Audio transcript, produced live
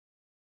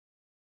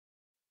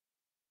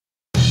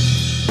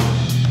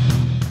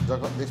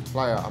I've got this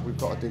player, we've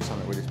got to do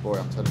something with this boy,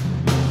 I'm telling you.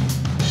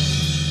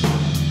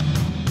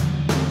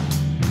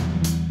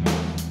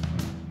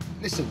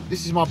 Listen,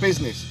 this is my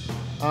business.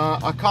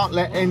 I can't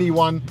let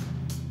anyone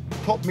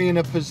put me in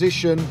a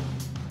position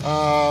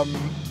that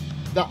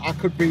I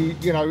could be,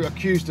 you know,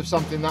 accused of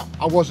something that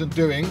I wasn't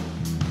doing.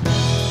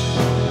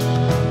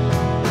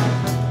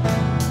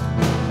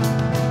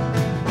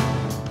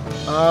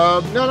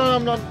 No,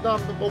 I'm not. No,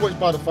 I'm always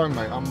by the phone,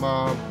 mate. I'm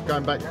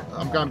going back.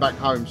 I'm going back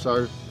home,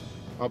 so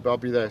I'll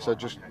be there. So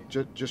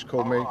just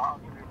call me.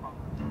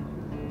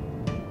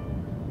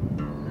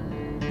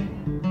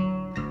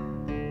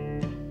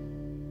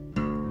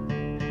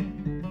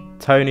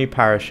 Tony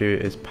Paraschou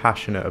is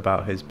passionate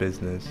about his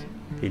business.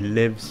 He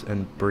lives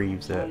and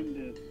breathes it.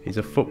 He's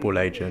a football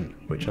agent,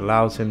 which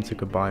allows him to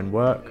combine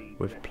work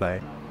with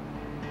play.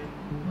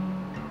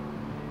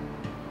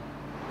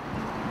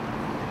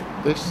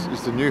 This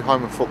is the new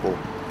home of football.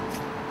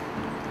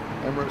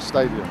 Emirates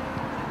Stadium,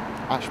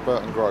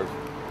 Ashburton Grove.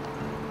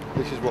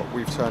 This is what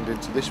we've turned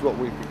into. This is what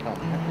we've become.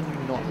 How can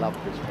you not love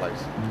this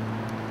place?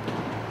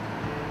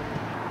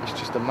 It's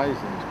just amazing,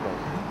 this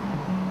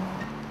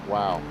place.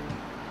 Wow.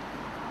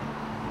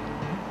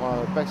 One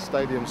of the best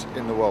stadiums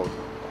in the world.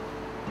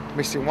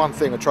 Missing one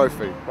thing, a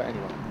trophy, but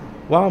anyway.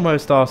 While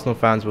most Arsenal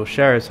fans will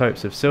share his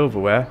hopes of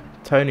silverware,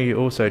 Tony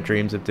also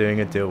dreams of doing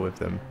a deal with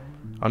them,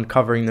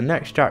 uncovering the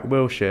next Jack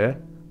Wilshere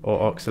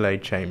or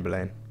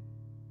Oxlade-Chamberlain.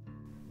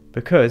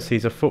 Because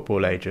he's a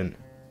football agent,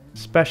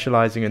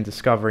 specialising in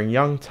discovering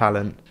young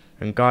talent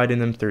and guiding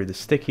them through the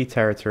sticky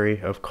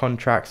territory of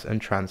contracts and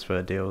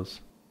transfer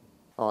deals.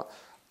 All right.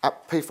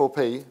 At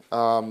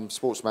P4P,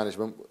 Sports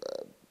Management,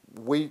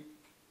 we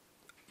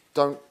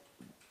don't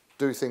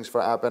do things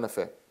for our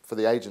benefit, for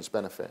the agent's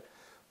benefit.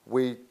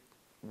 We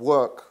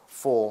work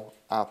for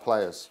our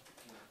players.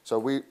 So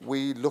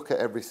we look at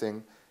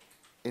everything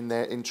in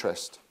their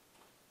interest.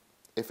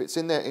 If it's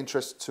in their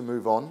interest to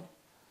move on,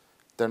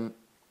 then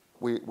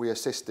we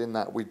assist in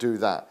that, we do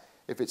that.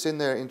 If it's in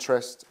their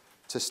interest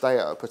to stay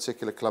at a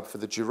particular club for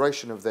the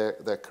duration of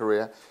their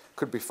career,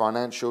 could be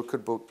financial,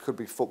 could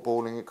be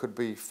footballing, it could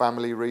be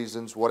family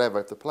reasons, whatever.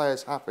 If the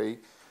player's happy,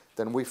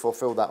 then we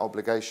fulfill that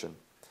obligation.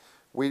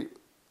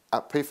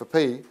 At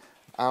P4P,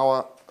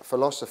 our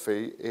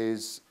philosophy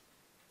is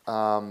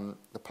the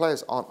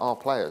players aren't our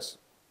players.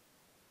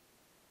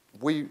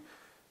 They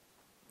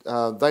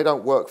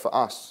don't work for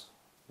us.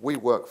 We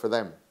work for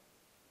them.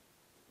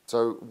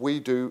 So we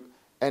do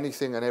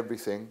anything and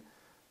everything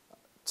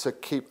to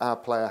keep our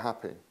player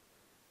happy.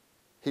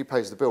 He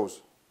pays the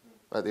bills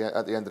at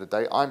the end of the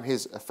day.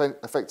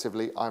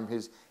 Effectively, I'm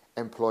his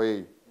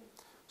employee.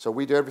 So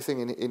we do everything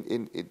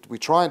we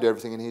try and do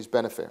everything in his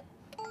benefit.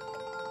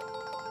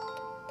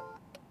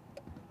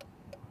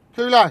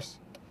 Kulas.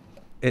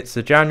 It's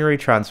the January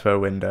transfer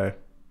window,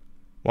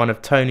 one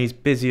of Tony's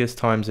busiest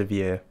times of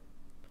year.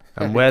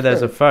 And where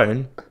there's a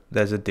phone,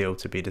 there's a deal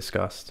to be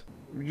discussed.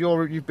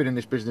 You've been in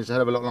this business a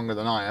hell of a lot longer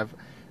than I have,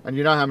 and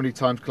you know how many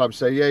times clubs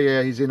say,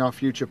 yeah, he's in our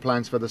future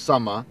plans for the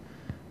summer,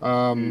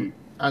 and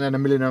then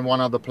 1,000,001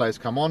 other players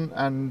come on,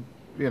 and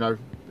you know,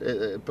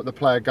 but the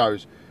player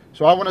goes.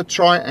 So I want to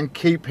try and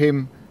keep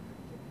him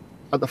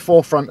at the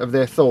forefront of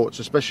their thoughts,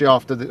 especially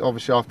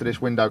obviously after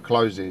this window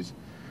closes,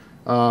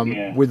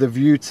 with a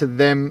view to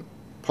them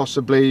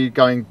possibly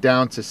going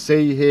down to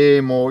see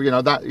him, or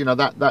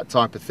that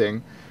type of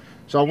thing.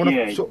 So I want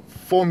to sort of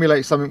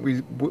formulate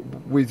something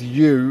with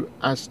you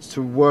as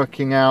to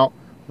working out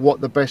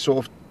what the best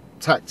sort of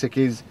tactic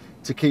is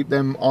to keep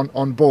them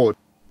on board.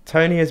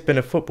 Tony has been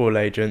a football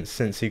agent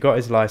since he got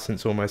his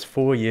licence almost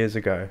 4 years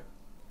ago.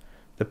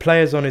 The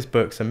players on his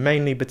books are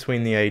mainly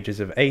between the ages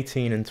of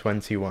 18 and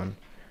 21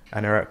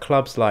 and are at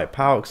clubs like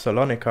PAOK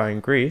Salonika in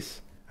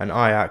Greece and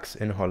Ajax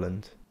in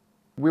Holland.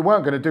 We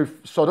weren't going to do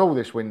sod all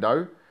this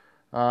window.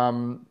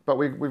 But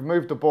we've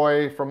moved the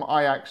boy from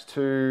Ajax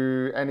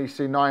to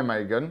NEC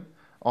Nijmegen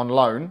on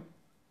loan.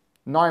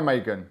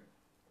 Nijmegen.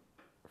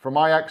 From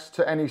Ajax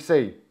to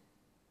NEC.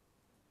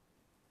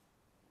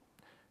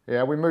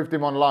 Yeah, we moved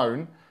him on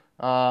loan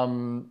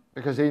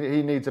because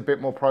he needs a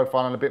bit more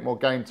profile and a bit more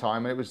game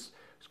time. And it was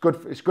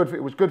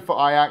good for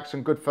Ajax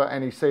and good for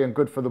NEC and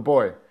good for the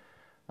boy.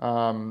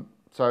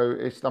 So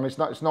it's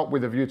not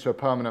with a view to a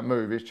permanent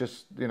move. It's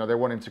just they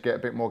want him to get a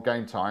bit more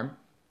game time.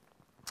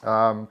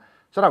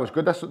 So that was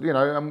good. That's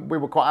and we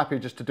were quite happy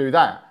just to do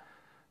that.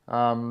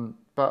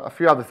 But a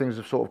few other things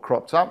have sort of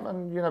cropped up,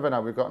 and you never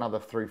know. We've got another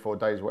 3-4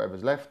 days,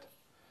 whatever's left.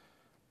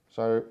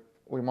 So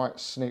we might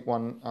sneak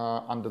one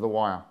under the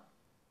wire.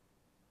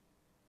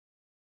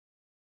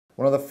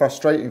 One of the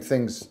frustrating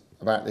things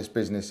about this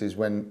business is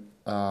when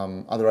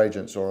other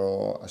agents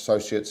or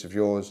associates of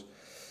yours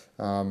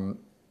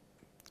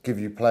give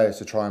you players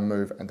to try and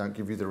move and don't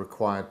give you the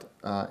required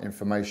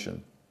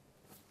information.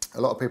 A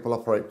lot of people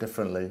operate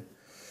differently.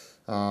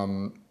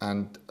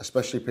 And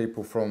especially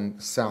people from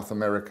South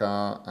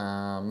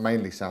America,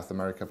 mainly South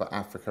America, but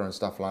Africa and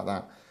stuff like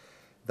that,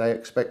 they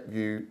expect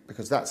you,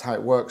 because that's how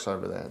it works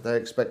over there, they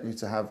expect you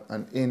to have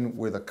an in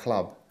with a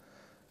club,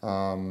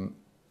 and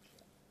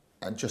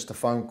just a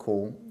phone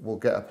call will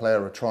get a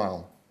player a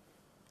trial.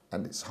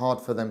 and it's hard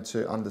for them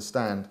to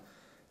understand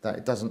that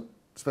it doesn't,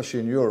 especially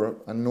in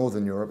Europe and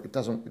Northern Europe, it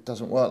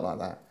doesn't work like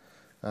that.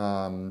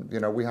 You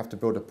know, we have to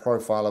build a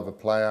profile of a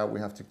player, we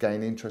have to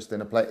gain interest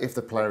in a player if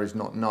the player is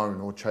not known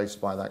or chased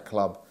by that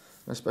club,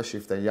 especially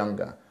if they're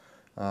younger.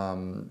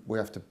 We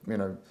have to, you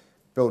know,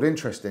 build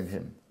interest in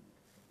him.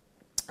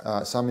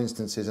 Some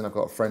instances, and I've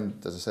got a friend,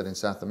 as I said, in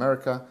South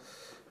America,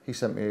 he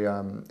sent me,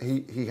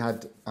 he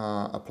had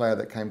a player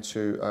that came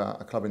to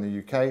a club in the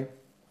UK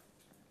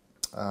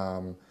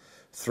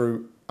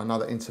through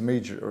another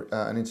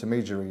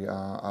intermediary,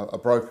 a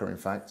broker in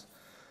fact,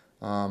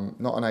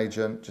 not an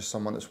agent, just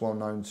someone that's well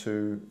known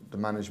to the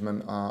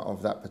management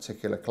of that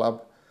particular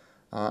club,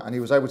 and he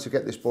was able to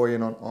get this boy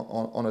in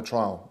on a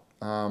trial.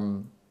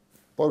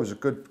 Boy was a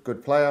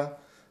good player.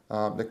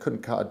 They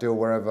couldn't cut a deal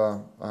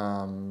wherever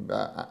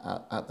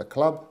at the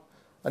club,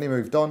 and he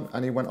moved on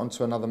and he went on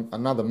to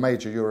another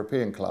major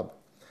European club.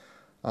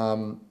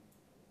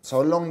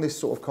 So along this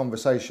sort of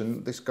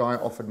conversation, this guy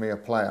offered me a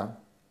player,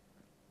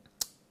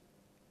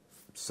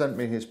 sent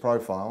me his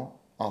profile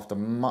after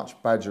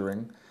much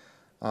badgering,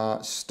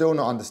 still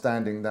not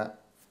understanding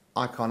that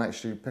I can't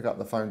actually pick up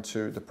the phone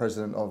to the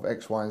president of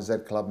X, Y and Z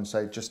club and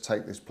say, just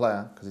take this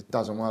player, because it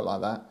doesn't work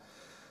like that.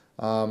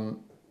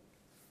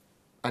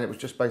 And it was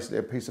just basically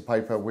a piece of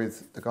paper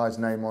with the guy's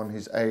name on,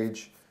 his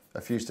age,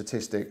 a few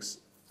statistics,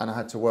 and I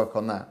had to work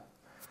on that.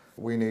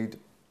 We need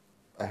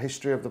a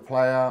history of the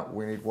player,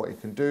 we need what he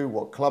can do,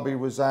 what club he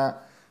was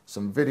at,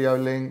 some video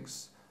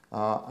links,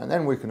 and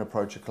then we can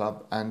approach a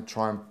club and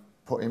try and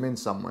put him in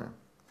somewhere.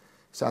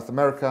 South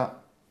America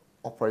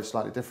operates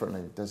slightly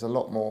differently. There's a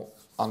lot more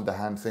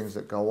underhand things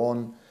that go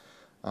on.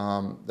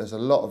 There's a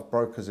lot of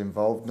brokers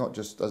involved, not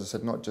just, as I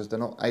said, they're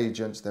not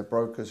agents, they're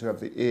brokers who have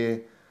the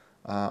ear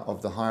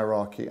of the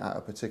hierarchy at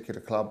a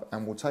particular club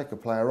and will take a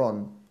player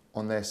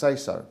on their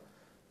say-so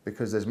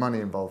because there's money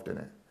involved in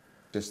it.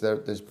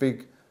 There's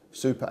big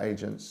super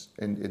agents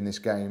in this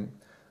game,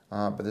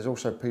 but there's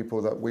also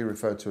people that we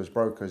refer to as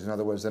brokers. In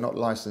other words, they're not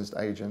licensed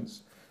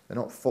agents, they're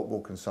not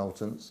football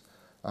consultants,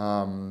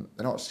 they're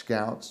not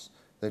scouts,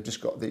 they've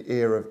just got the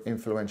ear of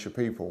influential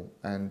people,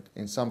 and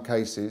in some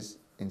cases,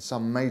 in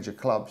some major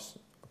clubs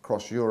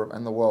across Europe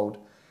and the world,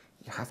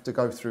 you have to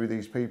go through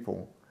these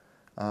people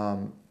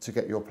to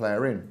get your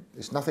player in.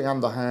 It's nothing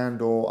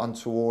underhand or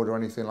untoward or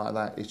anything like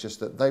that. It's just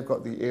that they've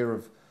got the ear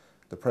of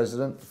the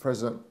president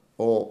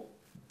or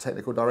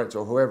technical director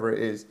or whoever it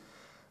is,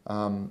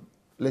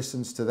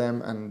 listens to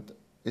them and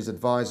is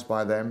advised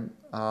by them.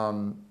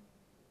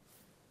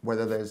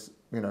 Whether there's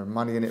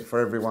money in it for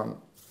everyone,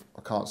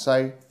 I can't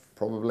say,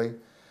 probably.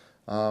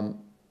 And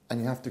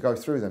you have to go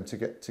through them to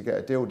get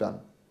a deal done.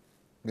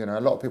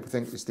 A lot of people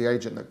think it's the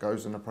agent that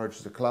goes and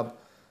approaches the club.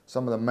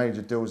 Some of the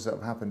major deals that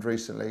have happened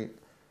recently,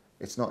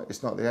 it's not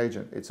the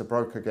agent, it's a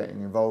broker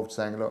getting involved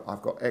saying, look,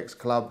 I've got X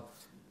club,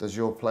 does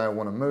your player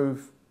want to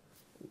move?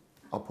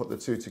 I'll put the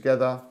two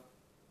together,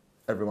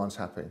 everyone's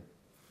happy.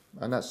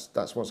 And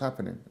that's what's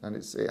happening, and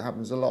it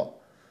happens a lot.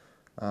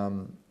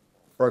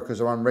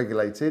 Brokers are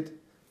unregulated,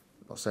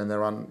 I'm not saying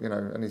they're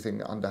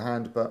anything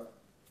underhand, but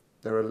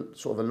they're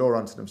sort of a law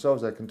unto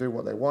themselves, they can do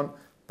what they want,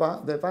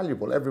 but they're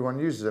valuable, everyone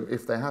uses them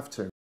if they have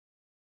to.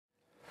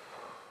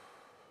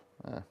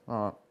 Yeah,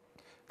 all right.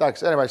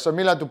 Εντάξει, anyway, στο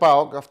Μίλαν του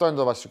ΠΑΟΚ, αυτό είναι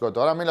το βασικό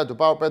τώρα. Μίλαν του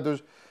ΠΑΟΚ,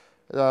 πέντους,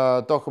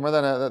 το έχουμε,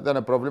 δεν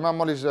είναι πρόβλημα.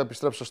 Μόλις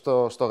επιστρέψω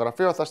στο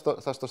γραφείο,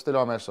 θα στο στείλω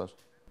αμέσως.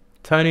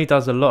 Tony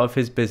does a lot of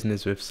his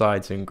business with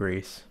sides in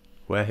Greece,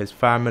 where his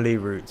family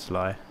roots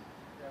lie.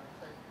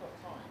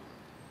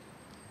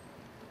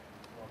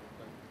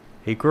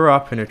 He grew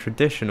up in a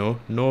traditional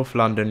North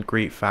London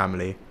Greek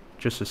family,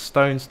 just a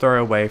stone's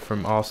throw away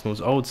from Arsenal's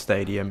old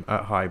stadium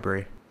at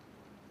Highbury.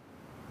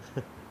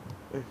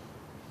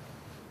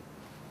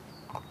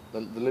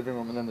 The living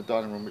room and then the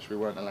dining room, which we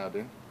weren't allowed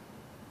in.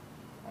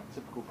 And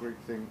typical Greek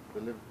thing,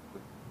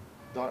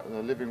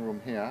 the living room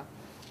here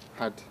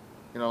had,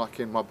 like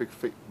in my big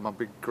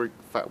Greek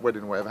fat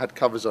wedding or whatever, had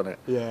covers on it.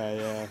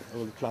 Yeah,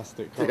 all the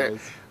plastic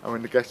covers. Yeah. And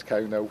when the guests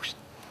came, they were,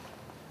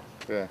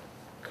 yeah,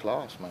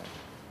 class, mate.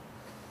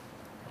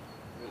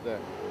 There.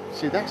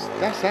 See,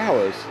 that's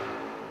ours.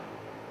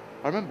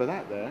 I remember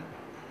that there.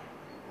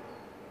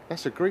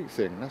 That's a Greek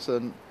thing. I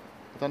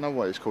don't know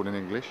what it's called in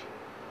English.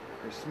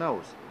 It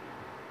smells.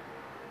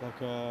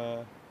 Like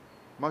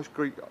Most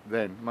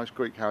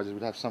Greek houses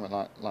would have something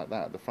like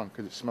that at the front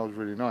because it smells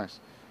really nice.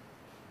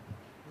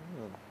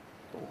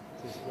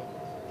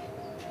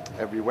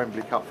 Every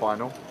Wembley Cup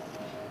final,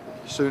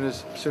 as soon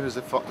as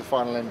the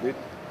final ended,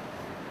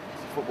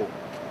 it's football.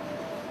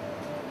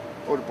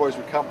 All the boys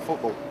would come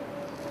football.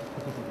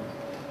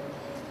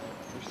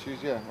 We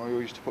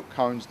used to put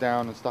cones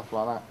down and stuff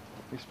like that.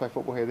 We used to play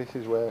football here. This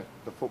is where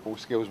the football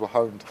skills were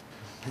honed.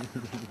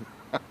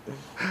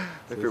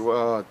 If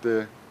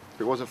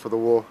it wasn't for the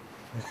war.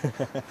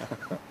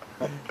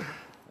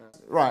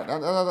 Right,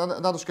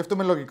 να το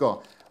σκεφτούμε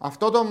λογικό.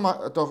 Αυτό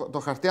το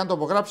χαρτί, αν το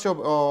απογράψει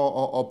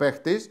ο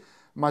παίχτης,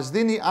 μας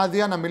δίνει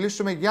άδεια να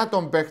μιλήσουμε για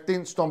τον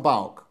παίχτη στον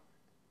ΠΑΟΚ.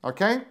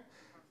 Okay?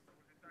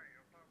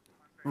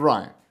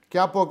 Right. Και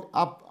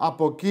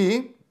από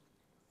εκεί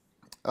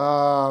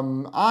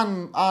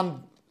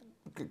αν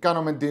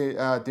κάνουμε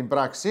την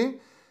πράξη,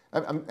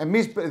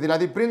 εμείς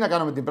δηλαδή πριν να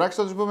κάνουμε την πράξη,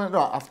 θα τους πούμε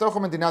αυτό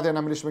έχουμε την άδεια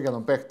να μιλήσουμε για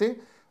τον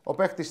παίχτη. Ο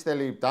παίχτης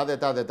θέλει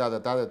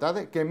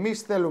τάδε και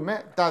εμείς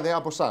θέλουμε τάδε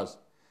από εσάς.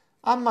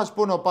 Αν μας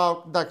πούνε ο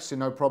ΠΑΟΚ, εντάξει,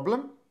 no problem.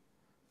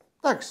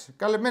 Εντάξει,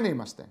 καλεσμένοι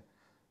είμαστε.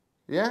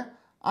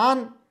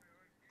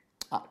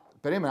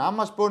 Περίμενα,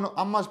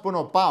 αν μας πούνε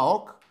ο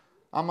ΠΑΟΚ,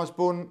 αν μας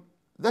πούν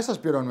δεν σας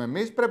πληρώνουμε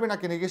εμείς, πρέπει να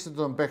κυνηγήσετε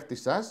τον παίχτη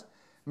σας,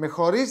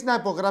 χωρίς να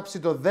υπογράψει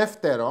το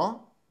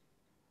δεύτερο,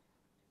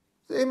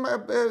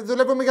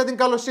 δουλεύουμε για την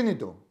καλοσύνη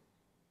του.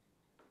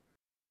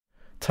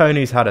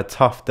 Tony's had a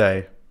tough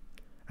day,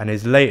 and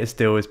his latest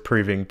deal is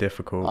proving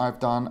difficult. I've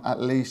done at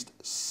least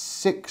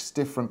 6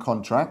 different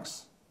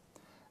contracts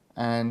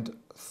and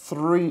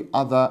 3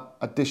 other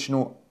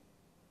additional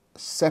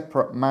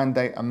separate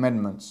mandate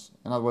amendments.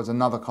 In other words,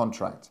 another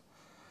contract.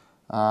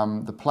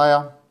 The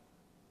player,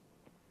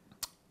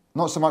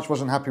 not so much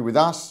wasn't happy with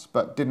us,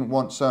 but didn't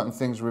want certain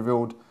things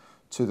revealed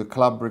to the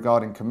club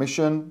regarding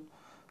commission,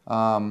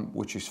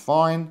 which is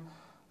fine.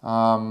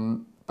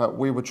 But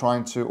we were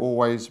trying to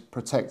always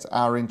protect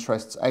our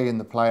interests, A, in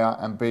the player,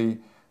 and B,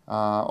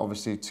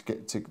 obviously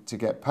to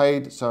get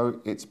paid. So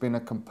it's been a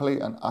complete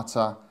and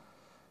utter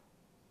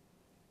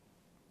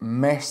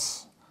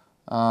mess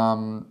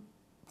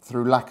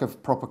through lack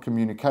of proper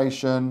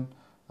communication,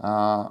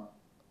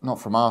 not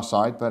from our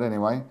side, but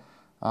anyway.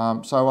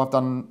 So I've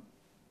done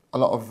a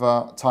lot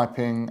of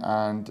typing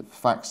and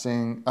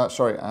faxing,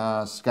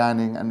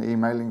 scanning and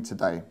emailing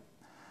today.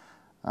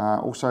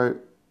 Also,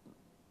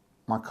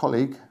 my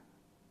colleague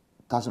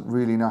doesn't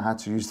really know how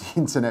to use the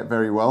internet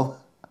very well.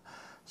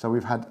 So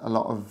we've had a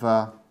lot of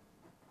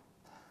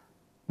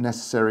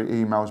necessary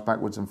emails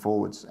backwards and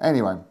forwards.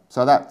 Anyway,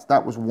 so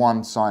that was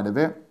one side of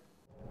it.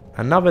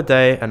 Another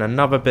day and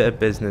another bit of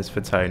business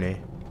for Tony.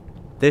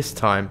 This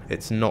time,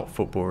 it's not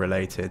football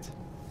related.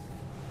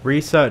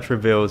 Research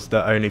reveals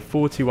that only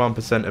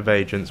 41% of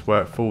agents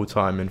work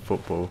full-time in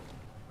football.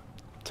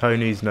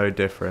 Tony's no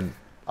different.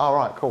 All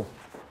right, cool.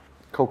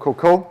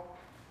 Cool.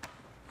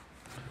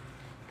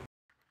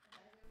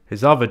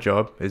 His other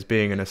job is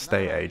being an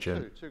estate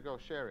agent. Two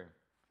girls sharing.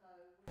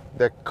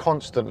 They're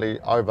constantly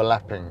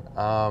overlapping,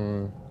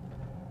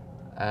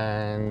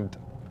 and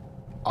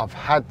I've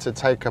had to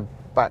take a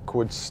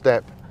backward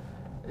step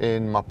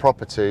in my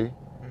property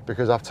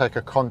because I've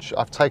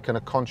taken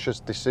a conscious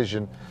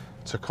decision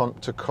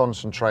to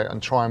concentrate and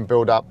try and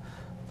build up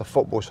the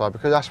football side,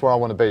 because that's where I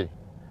want to be.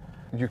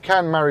 You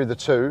can marry the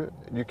two,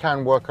 you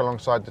can work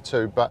alongside the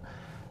two, but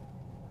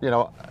you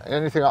know,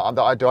 anything that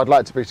I do, I'd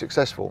like to be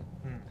successful.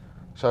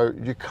 So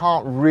you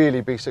can't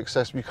really be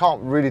successful, you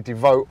can't really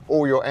devote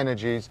all your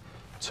energies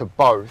to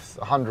both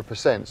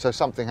 100%, so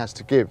something has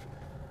to give.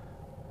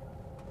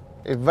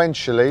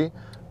 Eventually,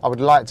 I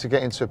would like to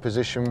get into a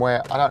position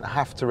where I don't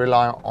have to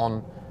rely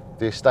on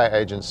the estate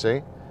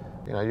agency.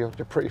 You know, you're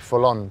pretty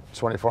full on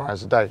 24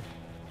 hours a day.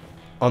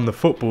 On the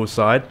football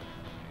side,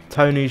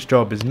 Tony's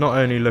job is not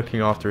only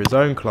looking after his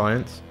own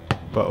clients,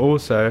 but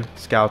also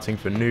scouting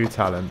for new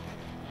talent.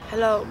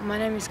 Hello, my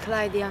name is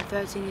Clyde, I'm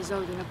 13 years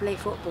old and I play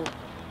football.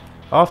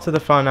 After the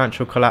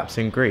financial collapse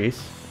in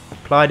Greece,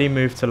 Clyde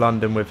moved to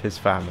London with his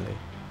family.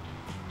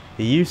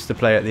 He used to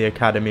play at the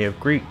academy of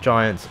Greek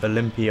giants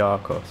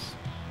Olympiakos,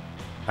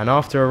 and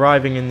after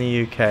arriving in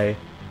the UK,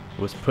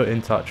 was put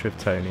in touch with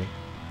Tony.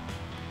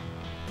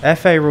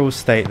 FA rules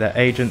state that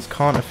agents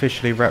can't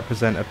officially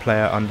represent a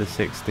player under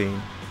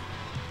 16,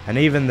 and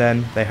even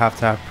then they have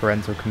to have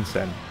parental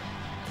consent.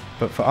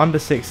 But for under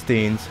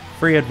 16s,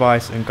 free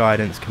advice and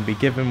guidance can be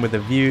given with a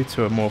view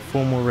to a more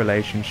formal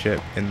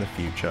relationship in the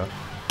future.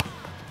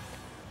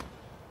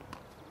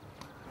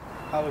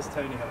 How has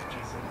Tony helped you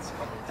since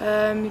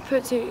coming?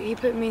 He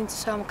put me into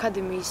some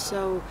academies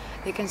so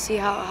they can see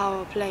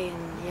how I play,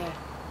 and yeah.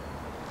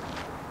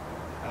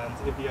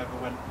 And if you ever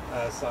went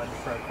signed a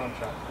pro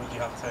contract, would you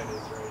have Tony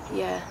as your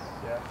agent?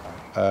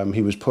 Yeah.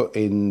 He was put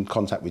in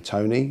contact with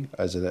Tony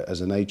as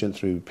an agent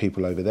through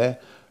people over there,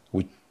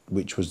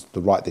 which was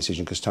the right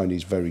decision because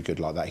Tony's very good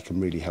like that. He can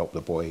really help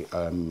the boy.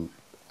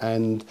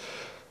 And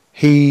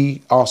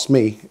he asked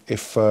me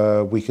if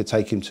we could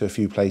take him to a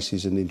few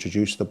places and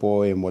introduce the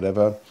boy and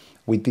whatever.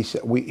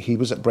 He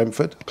was at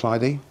Brentford,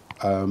 Clyde,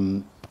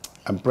 and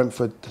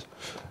Brentford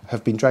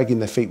have been dragging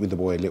their feet with the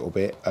boy a little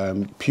bit,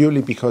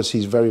 purely because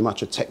he's very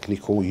much a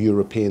technical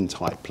European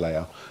type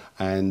player.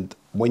 And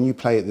when you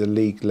play at the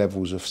league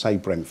levels of, say,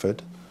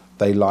 Brentford,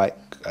 they like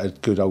a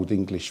good old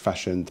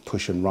English-fashioned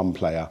push and run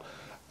player.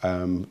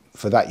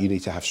 For that, you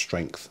need to have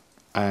strength.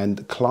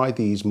 And Clyde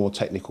is more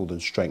technical than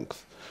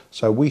strength.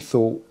 So we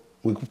thought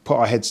we put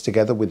our heads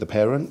together with the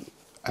parent,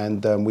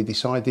 and we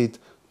decided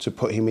to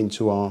put him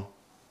into our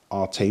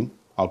team,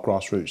 our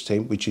grassroots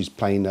team, which is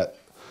playing at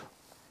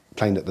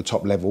the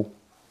top level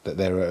that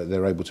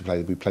they're able to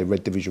play. We play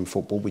Red Division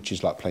football, which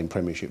is like playing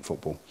Premiership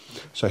football.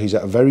 So he's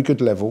at a very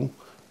good level.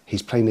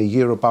 He's playing a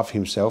year above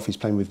himself. He's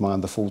playing with my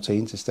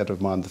under-14s instead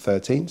of my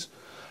under-13s.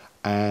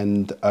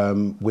 And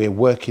we're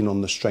working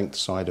on the strength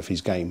side of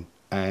his game.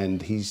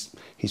 and he's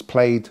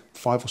played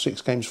 5 or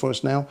 6 games for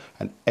us now,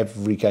 and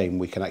every game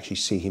we can actually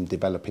see him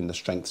developing the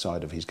strength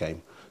side of his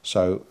game.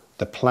 So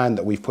the plan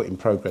that we've put in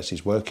progress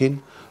is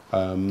working,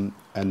 and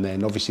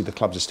then obviously the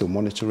clubs are still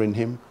monitoring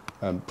him,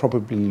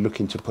 probably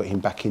looking to put him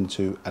back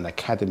into an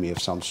academy of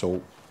some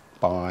sort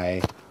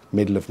by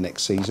middle of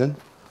next season.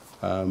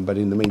 But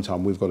in the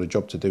meantime, we've got a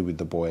job to do with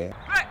the boy.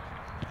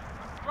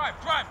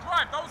 Drive,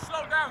 don't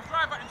slow down,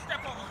 drive and step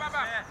over,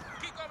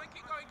 keep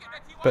going, get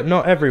that team. But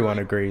not everyone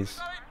agrees.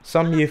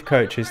 Some youth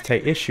coaches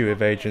take issue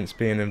with agents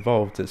being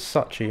involved at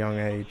such a young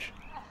age.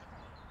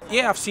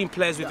 Yeah, I've seen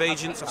players with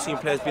agents, I've seen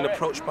players being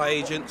approached by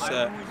agents.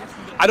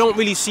 I don't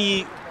really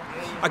see,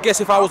 I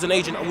guess if I was an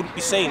agent I wouldn't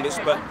be saying this,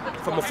 but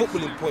from a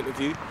footballing point of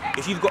view,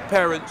 if you've got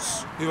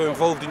parents who are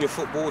involved in your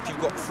football, if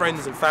you've got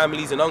friends and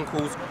families and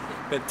uncles,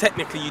 then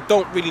technically you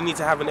don't really need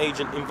to have an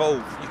agent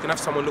involved. You can have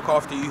someone look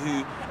after you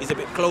who is a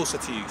bit closer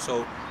to you.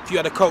 So if you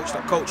had a coach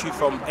that coached you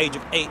from age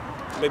of 8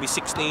 to maybe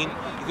 16,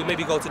 you could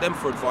maybe go to them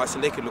for advice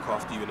and they can look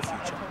after you in the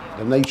future.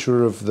 The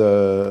nature of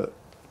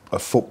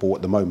football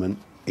at the moment,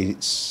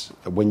 it's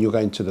when you're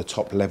going to the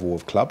top level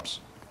of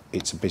clubs,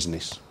 it's a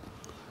business.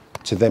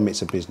 To them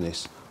it's a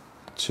business.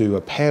 To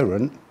a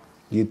parent,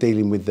 you're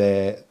dealing with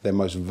their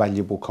most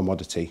valuable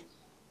commodity,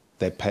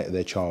 their pet,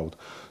 their child.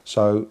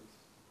 So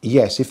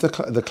yes, if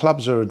the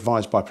clubs are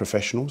advised by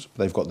professionals,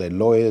 they've got their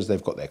lawyers,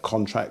 they've got their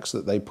contracts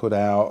that they put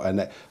out,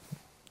 and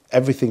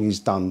everything is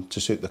done to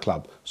suit the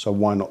club. So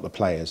why not the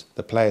players?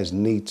 The players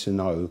need to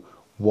know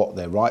what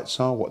their rights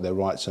are, what their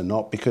rights are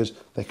not, because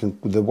they can.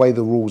 The way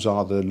the rules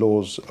are, the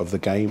laws of the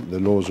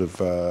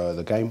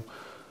game,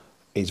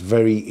 it's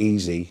very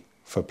easy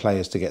for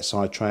players to get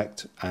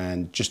sidetracked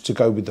and just to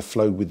go with the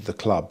flow with the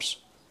clubs.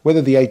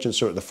 Whether the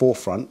agents are at the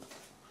forefront.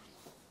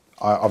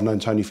 I've known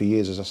Tony for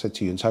years, as I said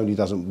to you, and Tony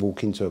doesn't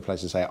walk into a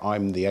place and say,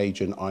 I'm the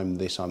agent, I'm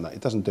this, I'm that. He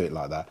doesn't do it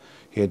like that.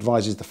 He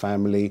advises the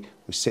family,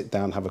 we sit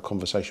down, have a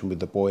conversation with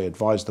the boy,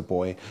 advise the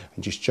boy,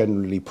 and just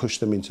generally push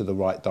them into the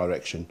right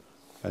direction.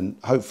 And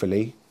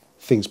hopefully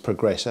things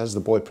progress. As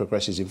the boy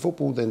progresses in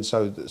football, then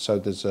so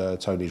does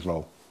Tony's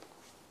role.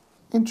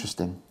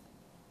 Interesting.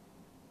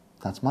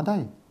 That's my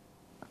day.